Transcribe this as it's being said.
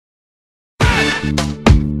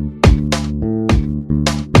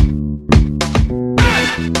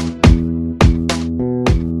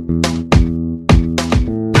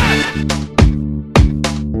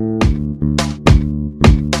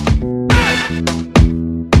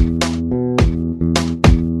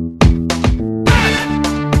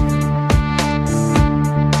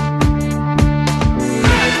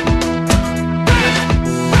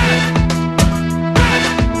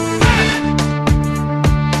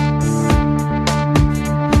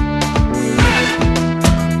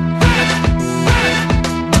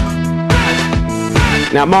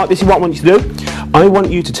Now Mark, this is what I want you to do. I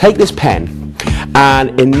want you to take this pen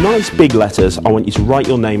and in nice big letters I want you to write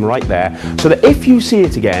your name right there so that if you see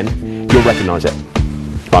it again you'll recognise it.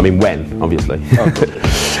 I mean when, obviously. Okay.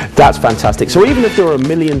 That's fantastic. So even if there are a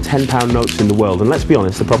million £10 notes in the world, and let's be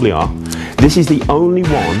honest, there probably are, this is the only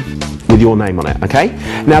one with your name on it, okay?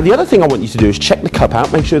 Now the other thing I want you to do is check the cup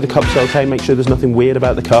out, make sure the cup's okay, make sure there's nothing weird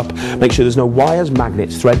about the cup, make sure there's no wires,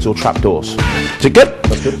 magnets, threads or trapdoors. Is it good?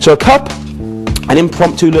 That's good. So a cup, an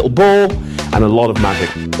impromptu little ball, and a lot of magic.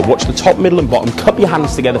 Watch the top, middle and bottom. Cup your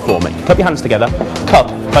hands together for me. Cup your hands together.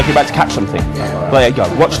 Cup, like you're about to catch something. There you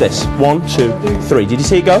go. Watch this. 1, 2, 3. Did you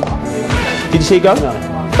see it go? Did you see it go? No.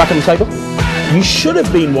 Back on the table. You should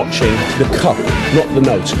have been watching the cup, not the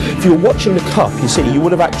notes. If you were watching the cup, you see, you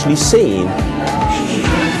would have actually seen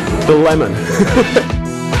the lemon.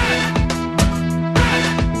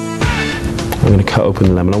 I'm going to cut open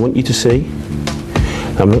the lemon. I want you to see.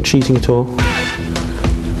 I'm not cheating at all.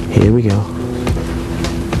 Here we go.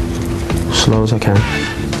 Slow as I can.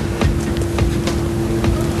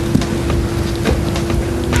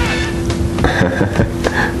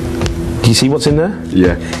 Do you see what's in there?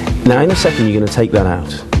 Yeah. Now in a second you're going to take that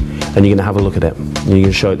out and you're going to have a look at it and you're going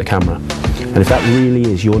to show it the camera. And if that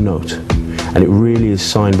really is your note and it really is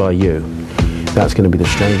signed by you, that's going to be the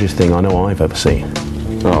strangest thing I know I've ever seen.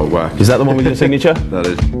 Oh wow. Is that the one with your signature? That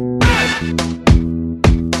is.